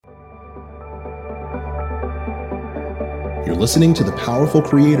You're listening to The Powerful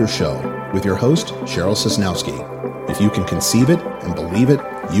Creator Show with your host, Cheryl Sosnowski. If you can conceive it and believe it,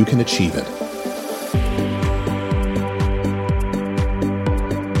 you can achieve it.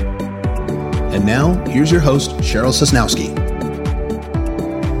 And now, here's your host, Cheryl Sosnowski.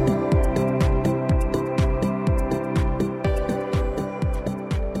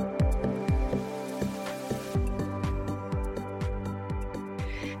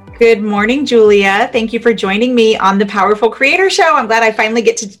 Good morning, Julia. Thank you for joining me on the Powerful Creator Show. I'm glad I finally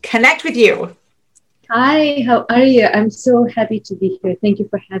get to connect with you. Hi, how are you? I'm so happy to be here. Thank you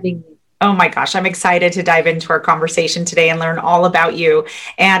for having me. Oh my gosh, I'm excited to dive into our conversation today and learn all about you.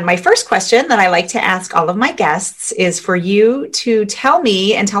 And my first question that I like to ask all of my guests is for you to tell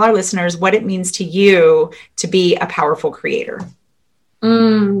me and tell our listeners what it means to you to be a powerful creator.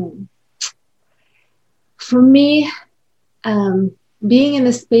 For me, being in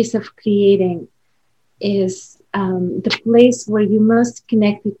the space of creating is the place where you're most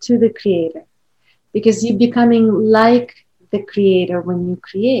connected to the creator, because you're becoming like the creator when you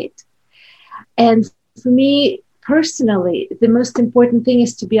create. And for me personally, the most important thing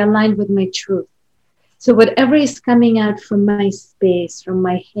is to be aligned with my truth. So whatever is coming out from my space, from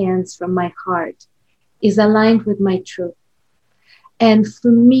my hands, from my heart, is aligned with my truth. And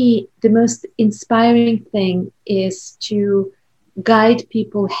for me, the most inspiring thing is to guide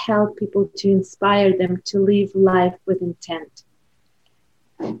people, help people, to inspire them to live life with intent.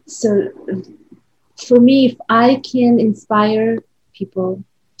 So for me, if I can inspire people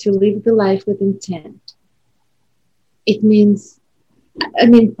to live the life with intent, it means,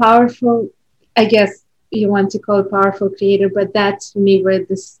 powerful, I guess you want to call it powerful creator, but that's for me where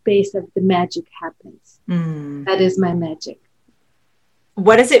the space of the magic happens. That is my magic.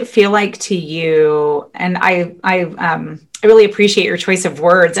 What does it feel like to you? And I really appreciate your choice of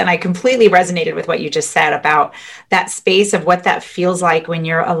words. And I completely resonated with what you just said about that space of what that feels like when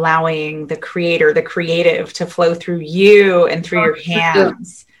you're allowing the creator, the creative, to flow through you and through your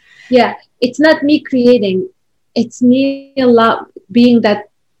hands. Yeah, it's not me creating. It's me being that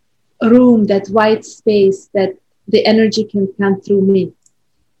room, that white space that the energy can come through me.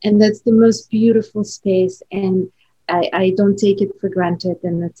 And that's the most beautiful space. And I don't take it for granted,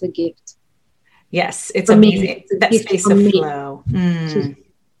 and it's a gift. Yes, it's amazing. That space of flow. And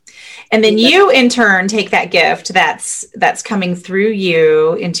then you, in turn, take that gift that's coming through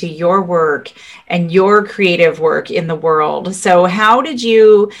you into your work and your creative work in the world. So how did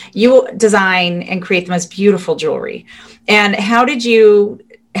you design and create the most beautiful jewelry? And how did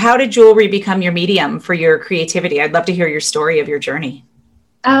jewelry become your medium for your creativity? I'd love to hear your story of your journey.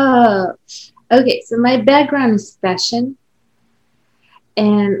 Okay, so my background is fashion,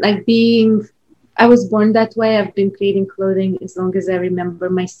 and I was born that way. I've been creating clothing as long as I remember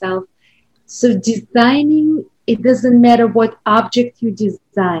myself. So designing, it doesn't matter what object you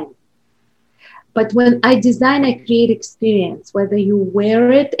design. But when I design, I create experience, whether you wear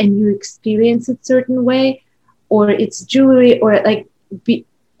it and you experience it a certain way, or it's jewelry, or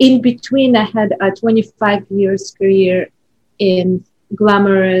in between, I had a 25 years career in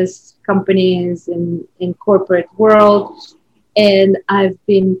glamorous companies in corporate world, and I've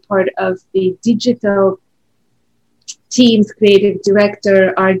been part of the digital teams, creative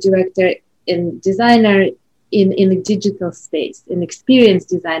director, art director, and designer in a digital space, an experience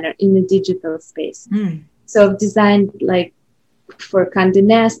designer in a digital space. So I've designed for Condé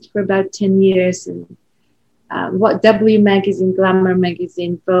Nast for about 10 years, and W Magazine, Glamour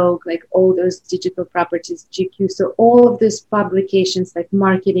Magazine, Vogue, all those digital properties, GQ. So all of these publications, like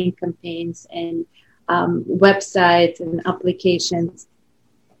marketing campaigns and websites and applications.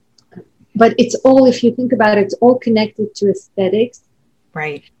 But it's all, if you think about it, it's all connected to aesthetics.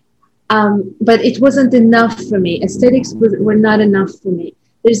 Right. But it wasn't enough for me. Aesthetics were not enough for me.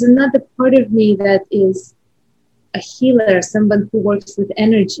 There's another part of me that is a healer, someone who works with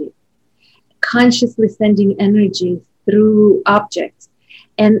energy, consciously sending energy through objects.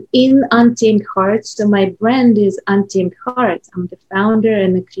 And in Untamed Hearts, so my brand is Untamed Hearts. I'm the founder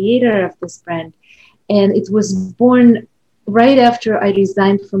and the creator of this brand. And it was born right after I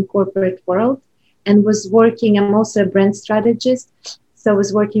resigned from corporate world and was working. I'm also a brand strategist. So I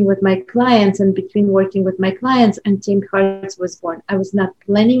was working with my clients, and between working with my clients, Untamed Hearts was born. I was not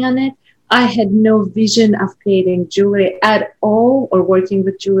planning on it. I had no vision of creating jewelry at all or working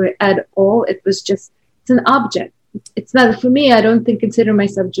with jewelry at all. It was just, it's an object. It's not, for me, I don't consider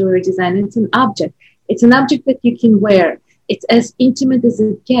myself jewelry designer. It's an object. It's an object that you can wear. It's as intimate as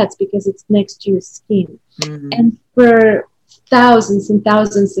it gets because it's next to your skin. And for thousands and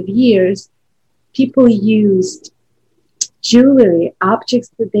thousands of years, people used jewelry, objects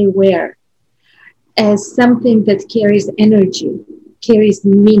that they wear, as something that carries energy, carries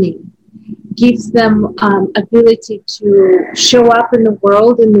meaning, gives them ability to show up in the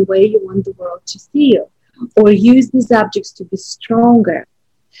world in the way you want the world to see you, or use these objects to be stronger,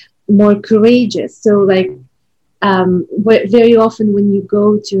 more courageous. So like very often when you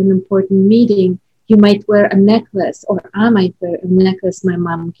go to an important meeting, you might wear a necklace, or I might wear a necklace my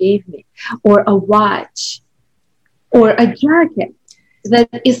mom gave me, or a watch, or a jacket that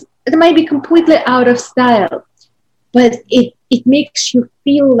might be completely out of style, but it makes you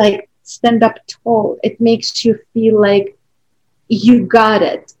feel like stand up tall. It makes you feel like you got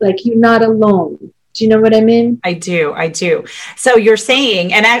it, like you're not alone. Do you know what I mean? I do. So you're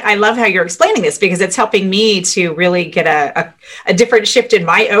saying, and I love how you're explaining this, because it's helping me to really get a different shift in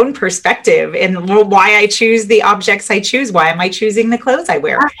my own perspective and why I choose the objects I choose. Why am I choosing the clothes I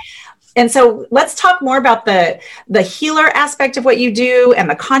wear? And so let's talk more about the healer aspect of what you do and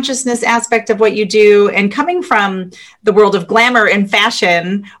the consciousness aspect of what you do. And coming from the world of glamour and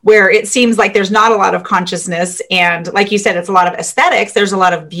fashion, where it seems like there's not a lot of consciousness. And like you said, it's a lot of aesthetics. There's a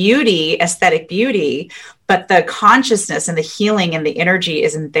lot of beauty, aesthetic beauty, but the consciousness and the healing and the energy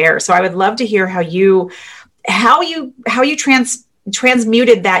isn't there. So I would love to hear how you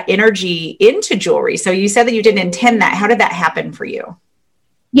transmuted that energy into jewelry. So you said that you didn't intend that. How did that happen for you?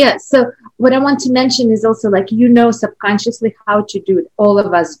 Yeah. So what I want to mention is also, like, subconsciously how to do it. All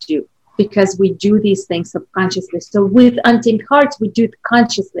of us do, because we do these things subconsciously. So with Untamed Hearts, we do it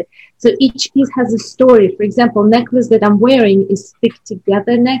consciously. So each piece has a story. For example, necklace that I'm wearing is Stick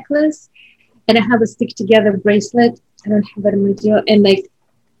Together necklace. And I have a Stick Together bracelet. I don't have it in my deal.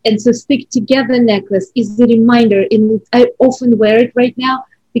 And so Stick Together necklace is a reminder. And I often wear it right now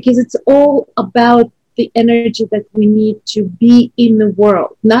because it's all about the energy that we need to be in the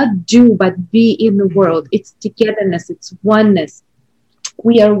world, not do, but be in the world. It's togetherness. It's oneness.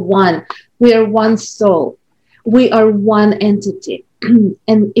 We are one. We are one soul. We are one entity.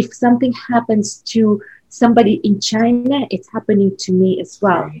 And if something happens to somebody in China, it's happening to me as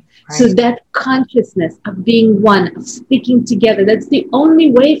well. Right. So that consciousness of being one, of speaking together, that's the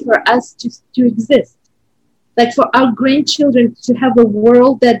only way for us to exist. Like for our grandchildren to have a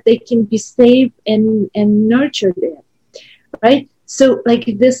world that they can be safe and nurtured in, right? So like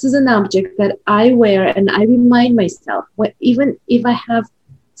this is an object that I wear and I remind myself, even if I have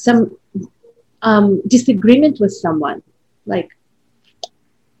some disagreement with someone, like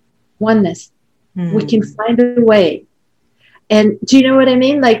oneness, we can find a way. And do you know what I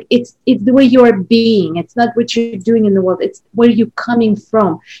mean? Like it's the way you're being. It's not what you're doing in the world. It's where you're coming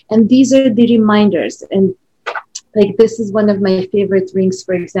from. And these are the reminders. And like this is one of my favorite rings,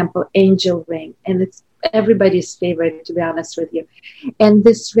 for example, angel ring. And it's everybody's favorite, to be honest with you. And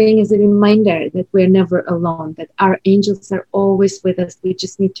this ring is a reminder that we're never alone, that our angels are always with us. We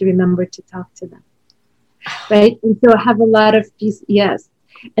just need to remember to talk to them. Right? And so I have a lot of peace. Yes.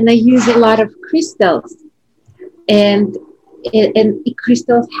 And I use a lot of crystals. And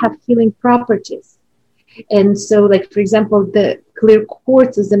crystals have healing properties. And so, like, for example, the clear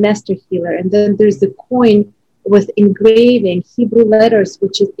quartz is the master healer. And then there's the coin with engraving Hebrew letters,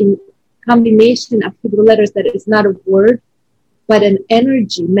 which is in combination of Hebrew letters that is not a word, but an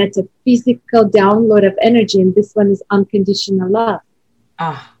energy, metaphysical download of energy. And this one is unconditional love.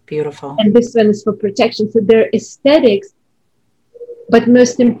 Ah, beautiful. And this one is for protection. So they're aesthetics, but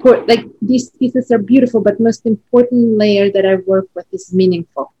most important, like these pieces are beautiful, but most important layer that I work with is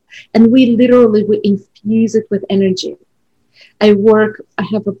meaningful. And we infuse it with energy. I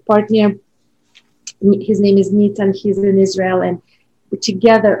have a partner, his name is Nitan, he's in Israel, and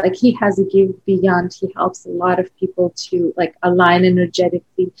together, like he has a gift beyond. He helps a lot of people to like align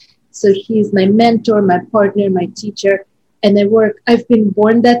energetically. So he's my mentor, my partner, my teacher. And I've been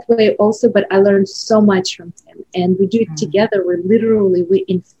born that way also, but I learned so much from him. And we do it together. We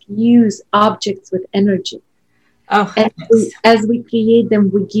infuse objects with energy. Oh, and as we create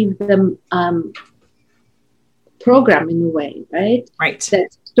them, we give them program in a way, right? Right.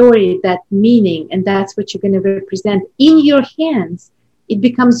 That story, that meaning, and that's what you're going to represent. In your hands, it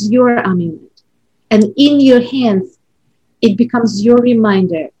becomes your amulet. And in your hands, it becomes your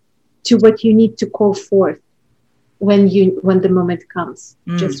reminder to what you need to call forth when the moment comes.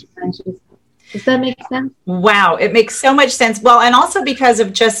 Just remind yourself. Does that make sense? Wow. It makes so much sense. Well, and also because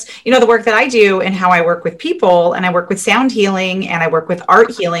of just, the work that I do and how I work with people, and I work with sound healing and I work with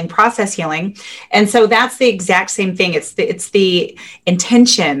art healing, process healing. And so that's the exact same thing. It's the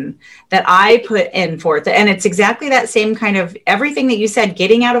intention that I put in forth. And it's exactly that same kind of everything that you said,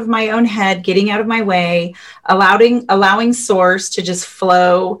 getting out of my own head, getting out of my way, allowing source to just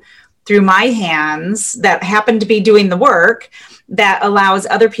flow through my hands that happen to be doing the work that allows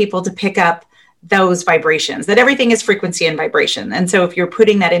other people to pick up those vibrations, that everything is frequency and vibration. And so if you're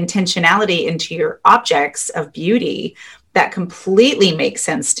putting that intentionality into your objects of beauty, that completely makes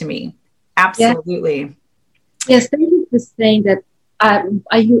sense to me. Absolutely. Yes, thank you for saying that.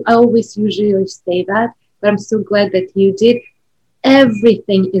 I always usually say that, but I'm so glad that you did.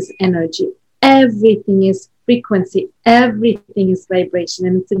 Everything is energy. Everything is frequency. Everything is vibration.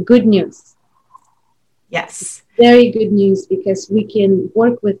 And it's a good news. Yes. It's very good news, because we can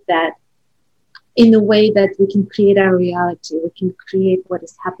work with that in a way that we can create our reality. We can create what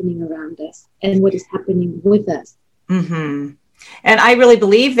is happening around us and what is happening with us. Mm-hmm. And I really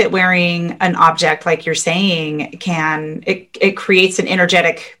believe that wearing an object, like you're saying, it creates an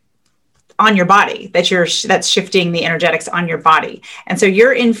energetic on your body, that's shifting the energetics on your body. And so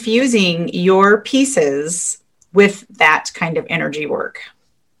you're infusing your pieces with that kind of energy work.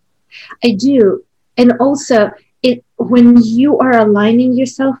 I do. And also when you are aligning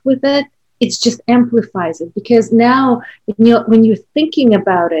yourself with it, it just amplifies it, because now when you're thinking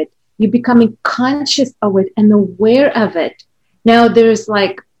about it, you're becoming conscious of it and aware of it. Now there's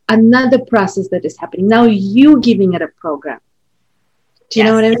like another process that is happening. Now you giving it a program. Do you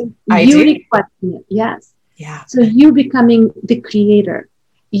know what I mean? You requesting it. Yes. Yeah. So you becoming the creator.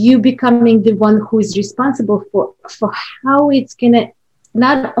 You becoming the one who is responsible for how it's going to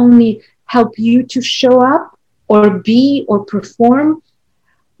not only help you to show up or be or perform,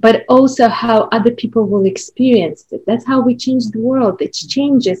 but also how other people will experience it. That's how we change the world. It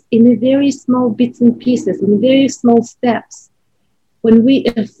changes in a very small bits and pieces, in very small steps. When we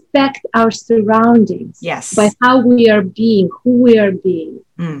affect our surroundings by how we are being, who we are being.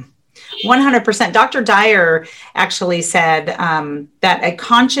 100%. Dr. Dyer actually said that a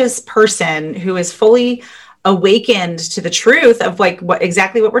conscious person who is fully awakened to the truth of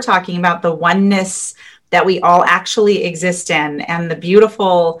exactly what we're talking about, the oneness that we all actually exist in, and the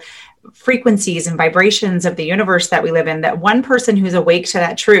beautiful frequencies and vibrations of the universe that we live in, that one person who's awake to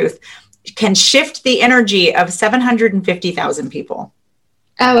that truth can shift the energy of 750,000 people.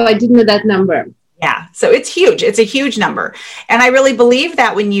 Oh, I didn't know that number. Yeah. So it's huge. It's a huge number. And I really believe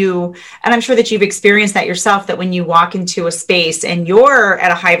that and I'm sure that you've experienced that yourself, that when you walk into a space and you're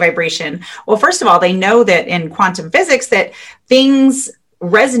at a high vibration, well, first of all, they know that in quantum physics that things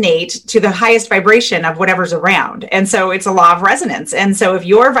resonate to the highest vibration of whatever's around. And so it's a law of resonance. And so if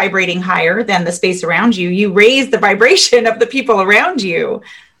you're vibrating higher than the space around you, you raise the vibration of the people around you.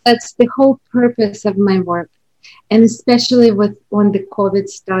 That's the whole purpose of my work. And especially when the COVID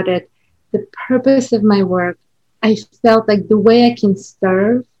started, the purpose of my work, I felt like the way I can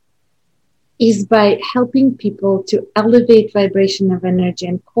serve is by helping people to elevate vibration of energy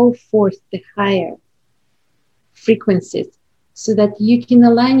and call forth the higher frequencies, so that you can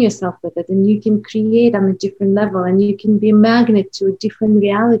align yourself with it and you can create on a different level, and you can be a magnet to a different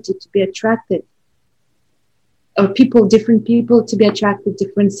reality to be attracted, or different people to be attracted,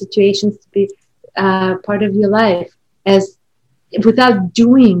 different situations to be part of your life, as without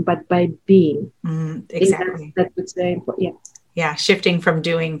doing, but by being. Exactly. That's what's very important. Yeah. Shifting from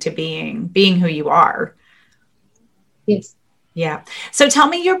doing to being who you are. Yes. Yeah. So tell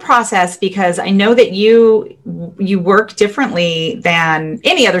me your process, because I know that you work differently than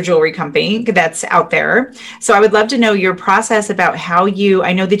any other jewelry company that's out there. So I would love to know your process about how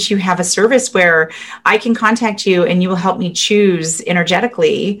I know that you have a service where I can contact you and you will help me choose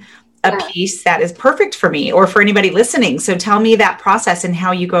energetically a piece that is perfect for me or for anybody listening. So tell me that process and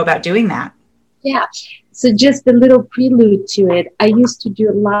how you go about doing that. Yeah. So just a little prelude to it. I used to do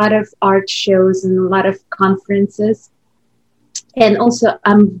a lot of art shows and a lot of conferences. And also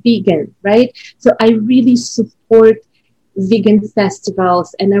I'm vegan, right? So I really support vegan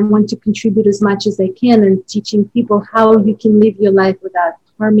festivals, and I want to contribute as much as I can in teaching people how you can live your life without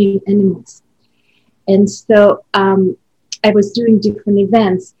harming animals. And so I was doing different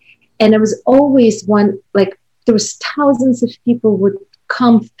events, and I was always there was thousands of people would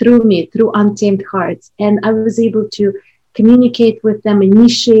come through me, through Untamed Hearts, and I was able to communicate with them,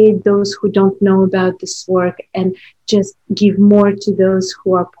 initiate those who don't know about this work, and just give more to those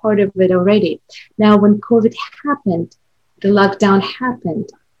who are part of it already. Now, when COVID happened, the lockdown happened,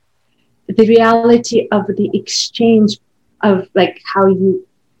 the reality of the exchange of how you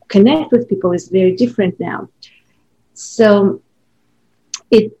connect with people is very different now. So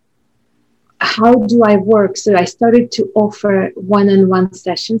how do I work? So I started to offer one-on-one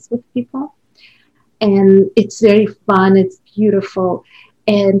sessions with people. And it's very fun. It's beautiful.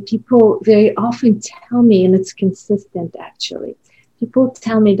 And people very often tell me, and it's consistent actually, people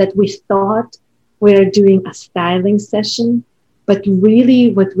tell me that we thought we were doing a styling session, but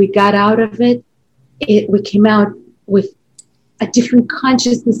really what we got out of it, we came out with a different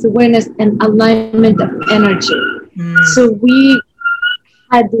consciousness, awareness, and alignment of energy. So we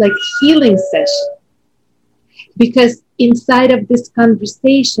had like healing session, because inside of this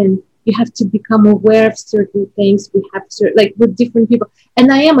conversation, you have to become aware of certain things. We have to, like, with different people.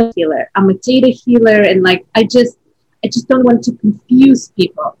 And I am a healer. I'm a theta healer, and like I just don't want to confuse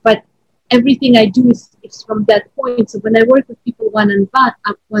people. But everything I do is from that point. So when I work with people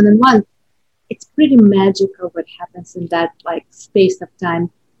one-on-one, it's pretty magical what happens in that like space of time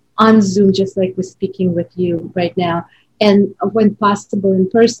on Zoom, just like we're speaking with you right now, and when possible in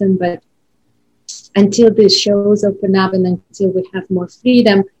person. But until the shows open up and until we have more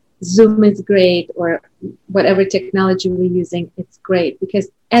freedom, Zoom is great, or whatever technology we're using, it's great, because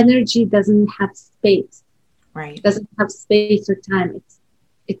energy doesn't have space. Right. It doesn't have space or time.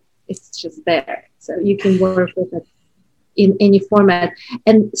 It's just there. So you can work with it in any format.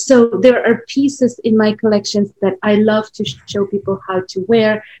 And so there are pieces in my collections that I love to show people how to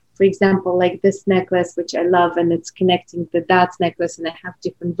wear. For example, like this necklace, which I love, and it's connecting the dots necklace, and I have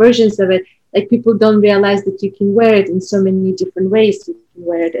different versions of it. Like, people don't realize that you can wear it in so many different ways. You can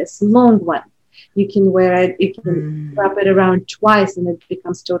wear it as a long one. You can wear it, you can wrap it around twice and it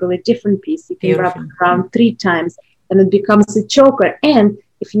becomes totally different piece. You can wrap it around 3 times and it becomes a choker. And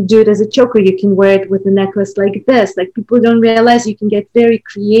if you do it as a choker, you can wear it with a necklace like this. Like, people don't realize you can get very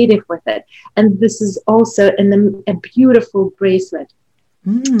creative with it. And this is also a beautiful bracelet.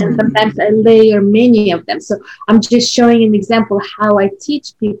 And sometimes I layer many of them. So I'm just showing an example how I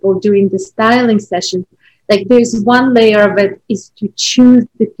teach people during the styling session. Like, there's one layer of it is to choose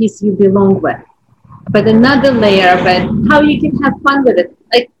the piece you belong with. But another layer of it, how you can have fun with it.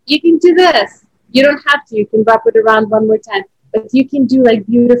 Like, you can do this. You don't have to. You can wrap it around one more time. But you can do like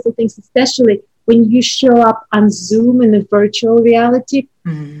beautiful things, especially when you show up on Zoom in a virtual reality.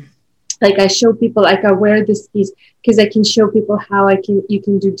 Like, I show people, like, I wear this piece because I can show people how you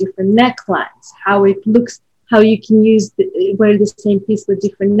can do different necklines, how it looks, how you can wear the same piece with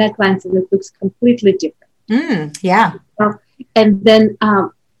different necklines and it looks completely different. Yeah. And then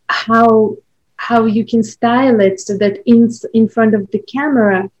how you can style it so that in front of the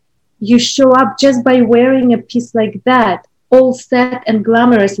camera, you show up just by wearing a piece like that, all set and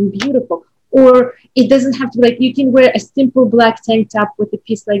glamorous and beautiful. Or it doesn't have to be like, you can wear a simple black tank top with a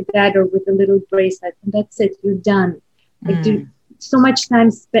piece like that or with a little bracelet, and that's it, you're done. Like, so much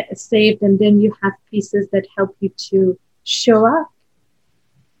time saved, and then you have pieces that help you to show up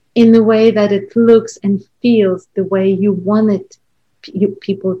in the way that it looks and feels the way you want it,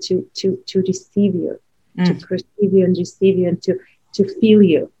 people to receive you, to perceive you and receive you and to feel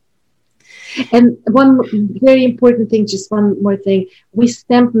you. And one very important thing, just one more thing, we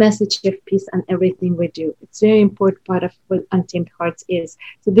stamp message of peace on everything we do. It's a very important part of what Untamed Hearts is.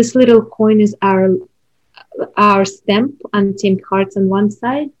 So this little coin is our stamp, Untamed Hearts on one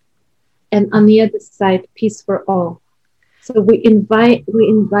side, and on the other side, peace for all. So we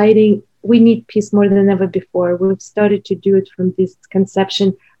need peace more than ever before. We've started to do it from this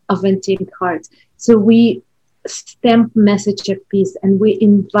conception of Untamed Hearts. So we stamp message of peace, and we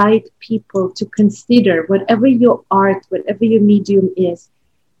invite people to consider whatever your art, whatever your medium is,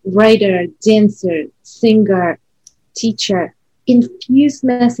 writer, dancer, singer, teacher, infuse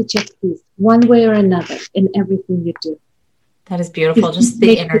message of peace one way or another in everything you do. That is beautiful. Just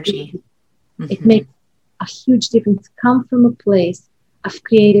the energy. It makes a huge difference. Come from a place of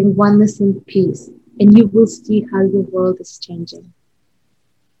creating oneness and peace, and you will see how your world is changing.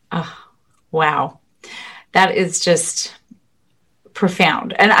 Oh, wow. That is just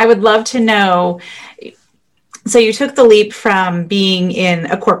profound. And I would love to know, so you took the leap from being in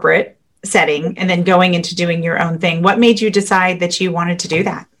a corporate setting and then going into doing your own thing. What made you decide that you wanted to do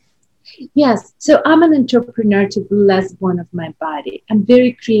that? Yes. So I'm an entrepreneur to the last one of my body. I'm a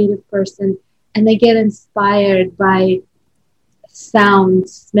very creative person, and I get inspired by sound,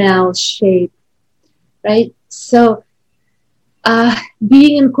 smell, shape, right? So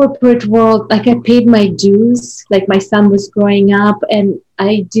being in corporate world, like, I paid my dues, like my son was growing up and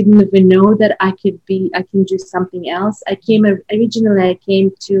I didn't even know that I can do something else. Originally I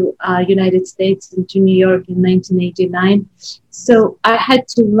came to United States and to New York in 1989. So I had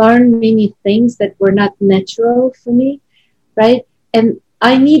to learn many things that were not natural for me, right? And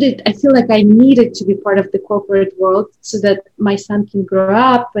I feel like I needed to be part of the corporate world so that my son can grow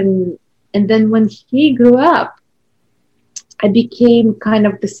up. And then when he grew up, I became kind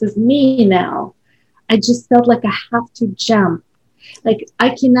of, this is me now. I just felt like I have to jump. Like,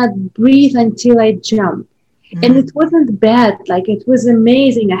 I cannot breathe until I jump. And it wasn't bad. Like, it was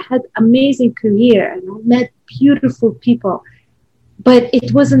amazing. I had amazing career and I met beautiful people, but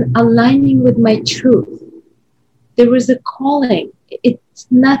it wasn't aligning with my truth. there was a calling. It's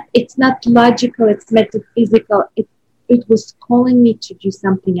not logical, it's metaphysical. It was calling me to do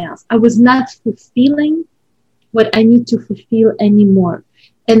something else. I was not fulfilling what I need to fulfill anymore.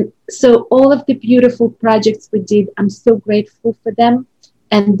 And so all of the beautiful projects we did, I'm so grateful for them.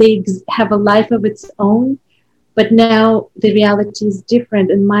 And they have a life of its own. But now the reality is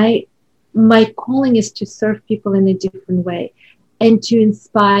different. And my calling is to serve people in a different way and to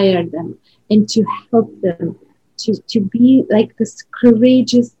inspire them and to help them to be like this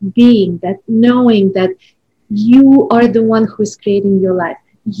courageous being, that knowing that you are the one who's creating your life.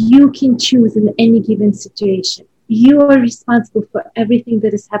 You can choose in any given situation. You are responsible for everything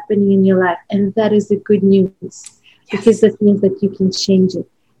that is happening in your life. And that is the good news, because that means that you can change it.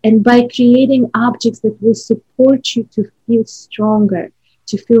 And by creating objects that will support you to feel stronger,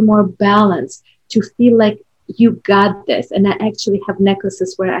 to feel more balanced, to feel like you got this. And I actually have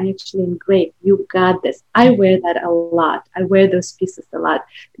necklaces where I actually engrave, you got this. I wear that a lot. I wear those pieces a lot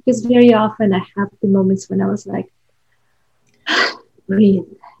because very often I have the moments when I was like, breathe.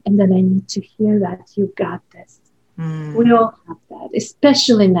 And then I need to hear that you got this. We all have that,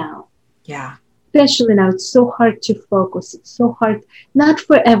 especially now. Yeah. Especially now, it's so hard to focus. It's so hard, not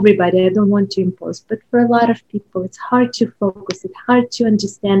for everybody, I don't want to impose, but for a lot of people, it's hard to focus. It's hard to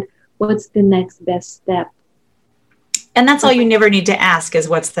understand what's the next best step. And that's all you never need to ask is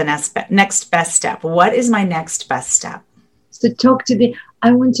what's the next best step? What is my next best step? So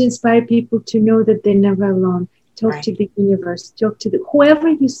I want to inspire people to know that they're never alone. Talk to the universe, talk to whoever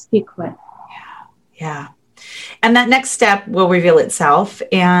you speak with. Yeah. And that next step will reveal itself.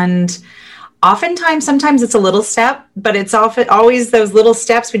 And oftentimes, sometimes it's a little step, but it's always those little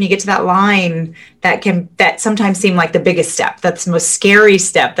steps when you get to that line that sometimes seem like the biggest step. That's the most scary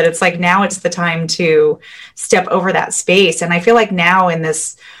step, that it's like, now it's the time to step over that space. And I feel like now in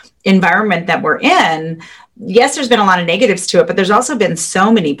this environment that we're in, yes, there's been a lot of negatives to it, but there's also been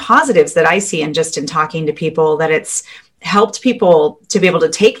so many positives that I see in talking to people, that it's helped people to be able to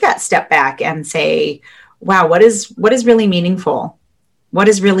take that step back and say, wow, what is really meaningful? What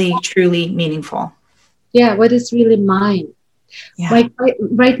is really, truly meaningful? Yeah, what is really mine? Yeah. Like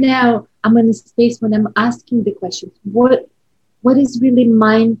right now, I'm in a space when I'm asking the question, what is really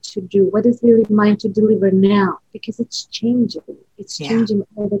mine to do? What is really mine to deliver now? Because it's changing. It's changing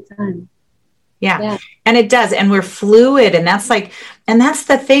all the time. Yeah. And it does. And we're fluid. And that's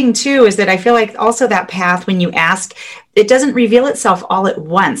the thing too, is that I feel like also that path, when you ask, it doesn't reveal itself all at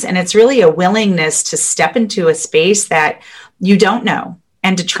once. And it's really a willingness to step into a space that you don't know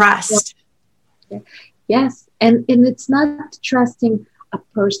and to trust. Yes. And it's not trusting a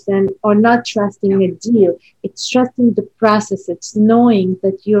person or not trusting a deal. It's trusting the process. It's knowing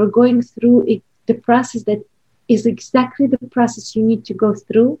that you're going through the process that is exactly the process you need to go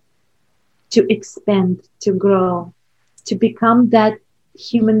through to expand, to grow, to become that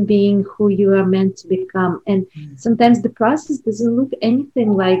human being who you are meant to become. And sometimes the process doesn't look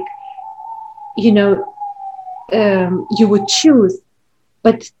anything like, you would choose.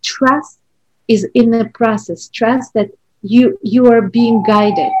 But trust is in the process. Trust that you are being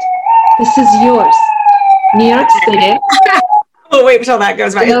guided. This is yours. New York City. Oh, wait until that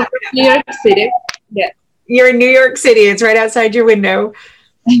goes by. New York City. Yeah. You're in New York City. It's right outside your window.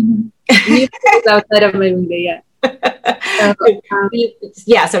 It's outside of my window, yeah.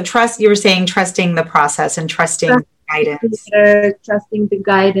 So trust, you were saying trusting the process and trusting guidance. Trusting the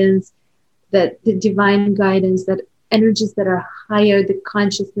guidance, the divine guidance, that energies that are higher, the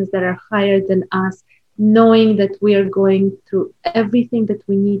consciousness that are higher than us, knowing that we are going through everything that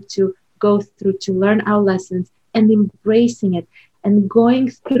we need to go through to learn our lessons, and embracing it and going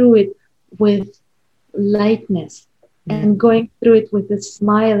through it with lightness. And going through it with a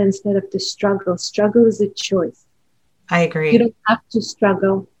smile instead of the struggle. Struggle is a choice. I agree. You don't have to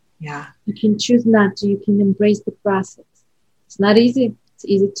struggle. Yeah. You can choose not to. You can embrace the process. It's not easy. It's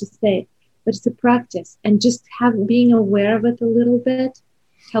easy to say, but it's a practice. And just being aware of it a little bit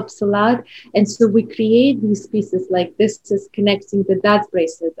helps a lot. And so we create these pieces, like this is connecting the dots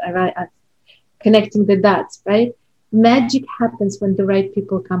bracelet, connecting the dots, right? Magic happens when the right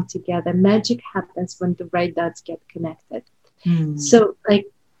people come together. Magic happens when the right dots get connected. So like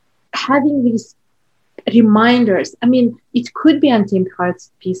having these reminders, I mean, it could be Untamed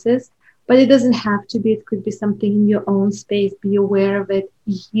Hearts pieces, but it doesn't have to be. It could be something in your own space. Be aware of it.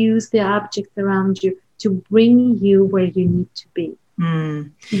 Use the objects around you to bring you where you need to be. To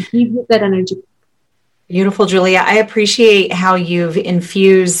give you that energy. Beautiful, Julia. I appreciate how you've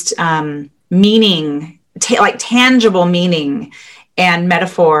infused meaning, like tangible meaning and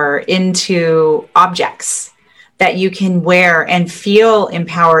metaphor into objects that you can wear and feel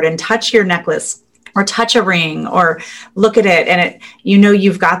empowered and touch your necklace or touch a ring or look at it and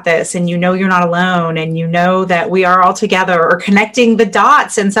you've got this and you're not alone and that we are all together, or connecting the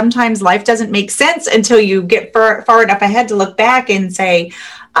dots. And sometimes life doesn't make sense until you get far enough ahead to look back and say,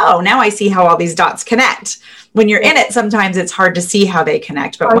 oh, now I see how all these dots connect. When you're in it, sometimes it's hard to see how they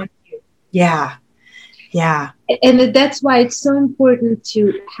connect. But yeah. And that's why it's so important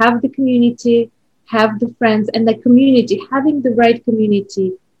to have the community, have the friends, and the community, having the right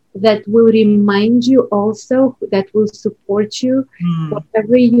community that will remind you also, that will support you,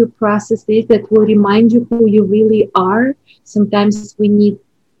 whatever your process is, that will remind you who you really are. Sometimes we need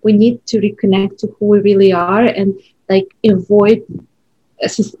to reconnect to who we really are, and like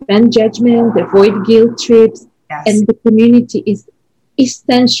suspend judgment, avoid guilt trips. Yes. And the community is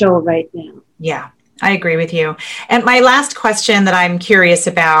essential right now. Yeah. I agree with you. And my last question that I'm curious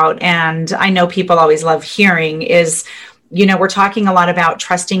about, and I know people always love hearing, is, we're talking a lot about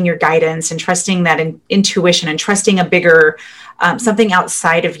trusting your guidance and trusting that intuition and trusting a bigger, something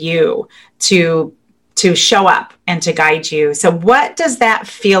outside of you to show up and to guide you. So what does that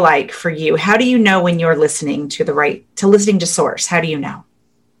feel like for you? How do you know when you're listening to listening to source? How do you know?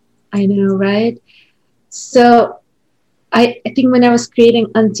 I know, right? So I think when I was creating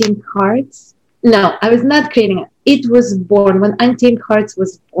Untamed Hearts, no, I was not creating it. It was born. When Untamed Hearts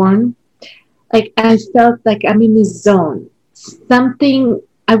was born, like I felt like I'm in a zone.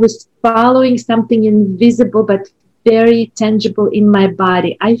 I was following something invisible but very tangible in my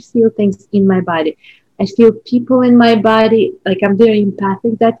body. I feel things in my body. I feel people in my body. Like I'm very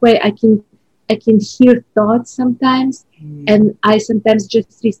empathic that way. I can hear thoughts sometimes, and I sometimes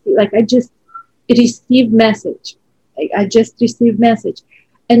just receive. Like I just receive message. I just receive message,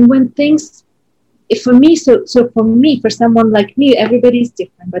 and when things. For me, for someone like me, everybody's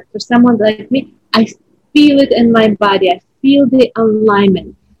different. But for someone like me, I feel it in my body. I feel the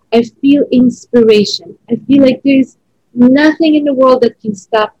alignment. I feel inspiration. I feel like there's nothing in the world that can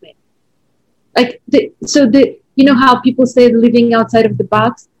stop me. Like how people say living outside of the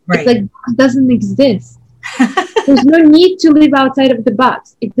box. Right. It's like it doesn't exist. There's no need to live outside of the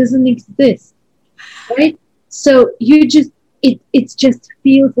box. It doesn't exist, right? So it just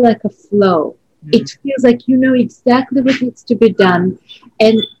feels like a flow. It feels like you know exactly what needs to be done.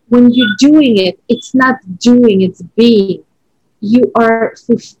 And when you're doing it, it's not doing, it's being. You are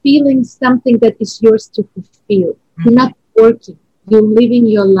fulfilling something that is yours to fulfill. You're not working. You're living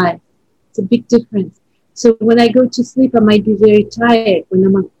your life. It's a big difference. So when I go to sleep, I might be very tired. When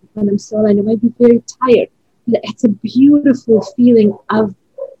I'm solo, I might be very tired. But it's a beautiful feeling of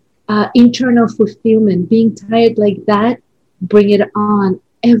internal fulfillment. Being tired like that, bring it on.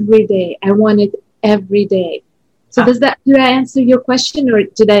 Every day. I want it every day. So did I answer your question, or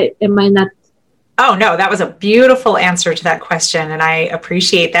am I not? Oh, no, that was a beautiful answer to that question. And I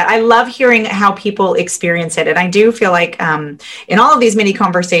appreciate that. I love hearing how people experience it. And I do feel like in all of these mini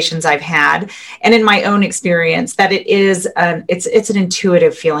conversations I've had and in my own experience that it is, it's an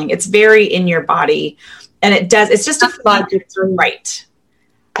intuitive feeling. It's very in your body, and it's just a feeling that's right.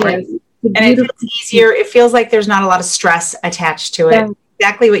 Right. Yes. And it feels easier. It feels like there's not a lot of stress attached to it. Yeah.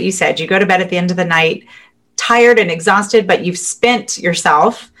 Exactly what you said. You go to bed at the end of the night, tired and exhausted, but you've spent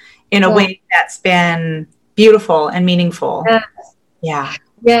yourself in a way that's been beautiful and meaningful. Yes. Yeah.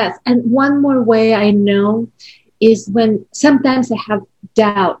 Yes. And one more way I know is when sometimes I have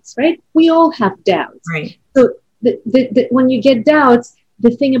doubts, right? We all have doubts. Right. So when you get doubts, the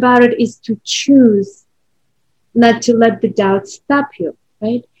thing about it is to choose not to let the doubts stop you,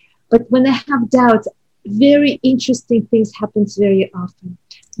 right? But when I have doubts, very interesting things happens very often.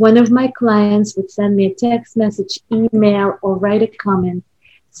 One of my clients would send me a text message, email, or write a comment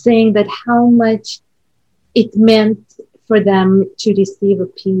saying that how much it meant for them to receive a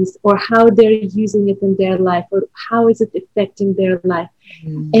piece, or how they're using it in their life, or how is it affecting their life.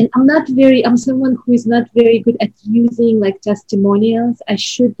 And I'm someone who is not very good at using like testimonials. I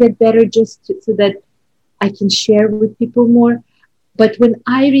should get better so that I can share with people more. But when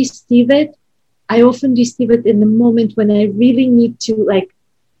I receive it, I often receive it in the moment when I really need to like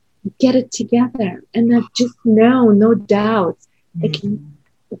get it together, and I just no doubts. Like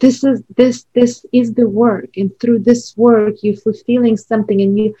this is the work, and through this work you're fulfilling something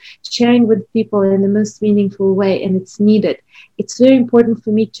and you sharing with people in the most meaningful way, and it's needed. It's very important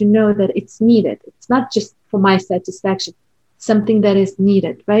for me to know that it's needed. It's not just for my satisfaction, something that is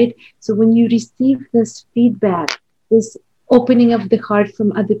needed, right? So when you receive this feedback, this opening of the heart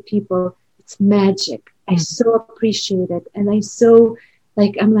from other people, it's magic. I so appreciate it. And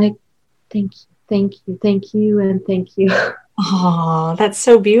I'm like, thank you, and thank you. Oh, that's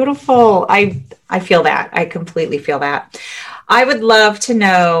so beautiful. I feel that. I completely feel that. I would love to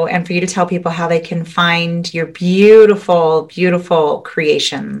know, and for you to tell people how they can find your beautiful, beautiful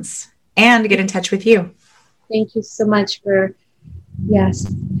creations and get in touch with you. Thank you so much for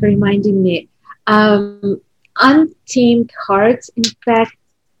reminding me. Untamed Hearts. In fact,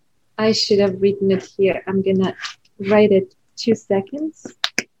 I should have written it here. I'm going to write it 2 seconds.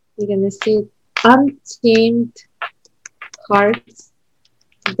 You're going to see it.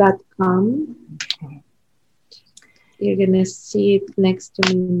 UntamedHearts.com. You're going to see it next to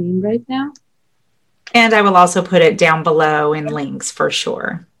my name right now. And I will also put it down below in links for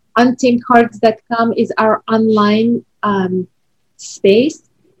sure. UntamedHearts.com is our online space.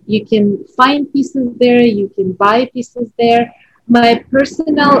 You can find pieces there. You can buy pieces there. My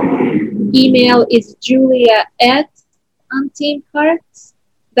personal email is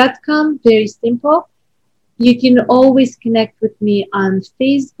julia@untamedhearts.com. Very simple. You can always connect with me on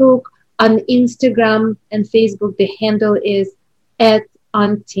Facebook, on Instagram and Facebook. The handle is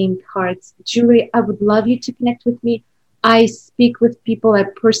 @UntamedHearts. Julia, I would love you to connect with me. I speak with people. I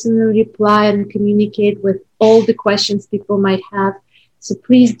personally reply and communicate with all the questions people might have. So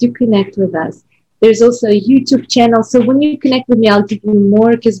please do connect with us. There's also a YouTube channel. So when you connect with me, I'll give you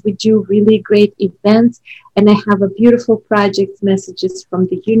more because we do really great events. And I have a beautiful project, Messages from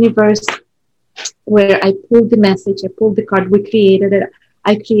the Universe, where I pulled the message, I pulled the card, we created it.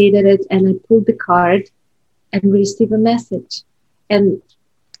 I created it and I pulled the card and receive a message. And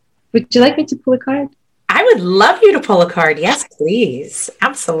would you like me to pull a card? I would love you to pull a card. Yes, please.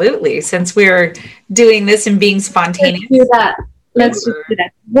 Absolutely. Since we're doing this and being spontaneous. Let's do that. Let's just do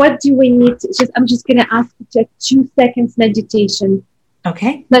that. What do we need to I'm just going to ask you to take 2 seconds meditation.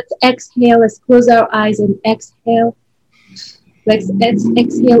 Okay. Let's exhale. Let's close our eyes and exhale. Let's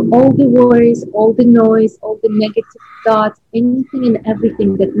exhale all the worries, all the noise, all the negative thoughts, anything and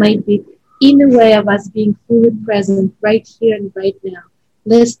everything that might be in the way of us being fully present right here and right now.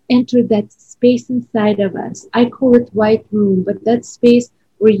 Let's enter that space inside of us. I call it white room, but that space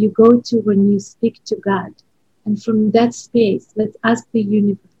where you go to when you speak to God. And from that space, let's ask the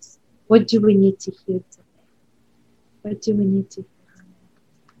universe, what do we need to hear today? What do we need to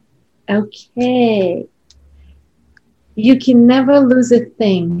hear? Okay. You can never lose a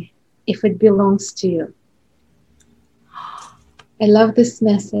thing if it belongs to you. I love this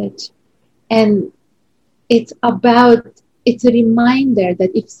message. And it's a reminder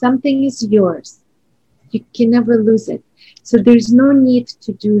that if something is yours, you can never lose it. So there's no need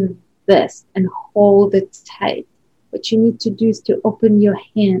to do this and hold it tight. What you need to do is to open your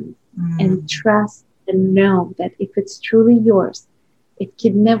hand and trust and know that if it's truly yours, it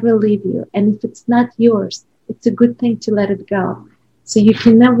can never leave you. And if it's not yours, it's a good thing to let it go. So you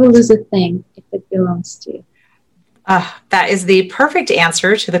can never lose a thing if it belongs to you. That is the perfect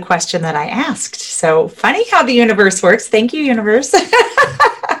answer to the question that I asked. So funny how the universe works. Thank you, universe.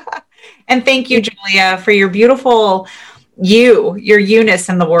 And thank you, Julia, for your beautiful your you-ness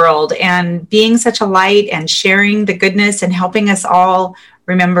in the world and being such a light and sharing the goodness and helping us all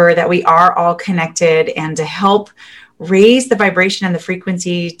remember that we are all connected and to help raise the vibration and the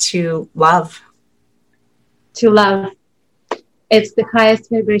frequency to love. To love. It's the highest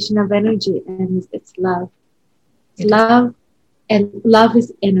vibration of energy, and it's love. Love, and love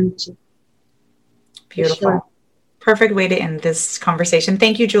is energy. Beautiful. Sure. Perfect way to end this conversation.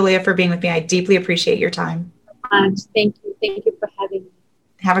 Thank you, Julia, for being with me. I deeply appreciate your time. Thank you. Thank you for having me.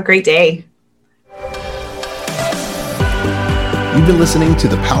 Have a great day. You've been listening to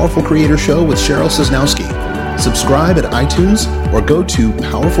The Powerful Creator Show with Cheryl Sosnowski. Subscribe at iTunes or go to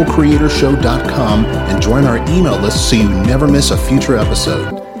powerfulcreatorshow.com and join our email list so you never miss a future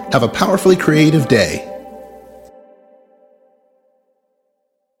episode. Have a powerfully creative day.